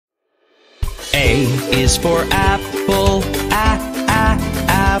A is for apple,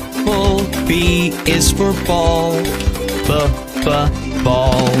 apple. B is for ball,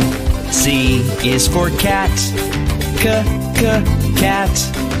 ball. C is for cat, cat.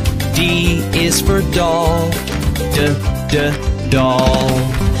 D is for doll, doll.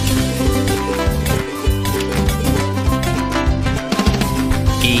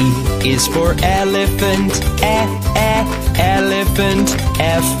 E is for elephant, elephant.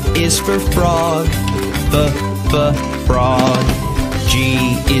 F is for frog, frog.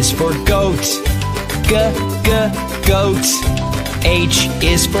 G is for goat, goat. H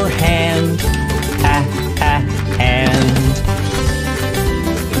is for hand, hand.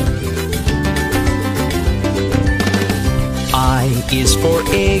 I is for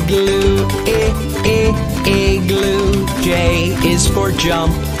igloo, igloo. J is for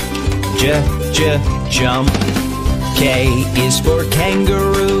jump, jump. K is for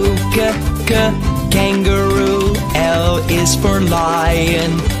kangaroo, kangaroo. L is for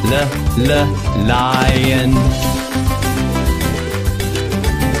lion, lion.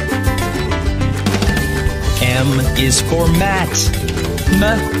 M is for mat,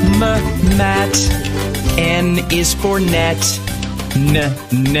 mat. N is for net,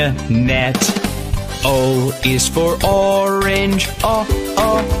 net. O is for orange,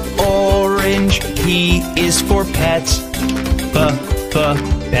 orange. P is for pet,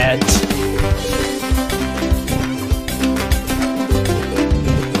 pet.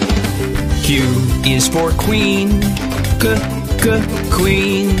 Q is for queen,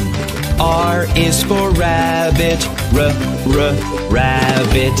 queen. R is for rabbit,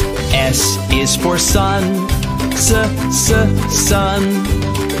 rabbit. S is for sun, sun.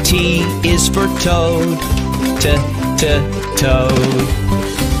 T is for toad, toad.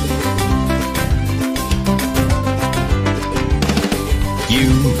 U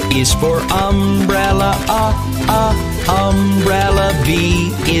is for umbrella, umbrella.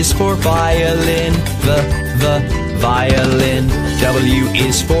 V is for violin, violin. W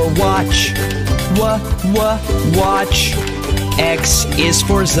is for watch, watch. X is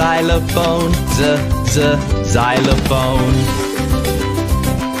for xylophone, xylophone.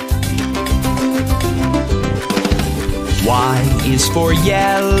 Y is for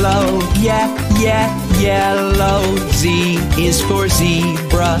yellow, yellow. Z is for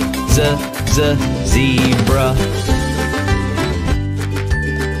zebra, zebra.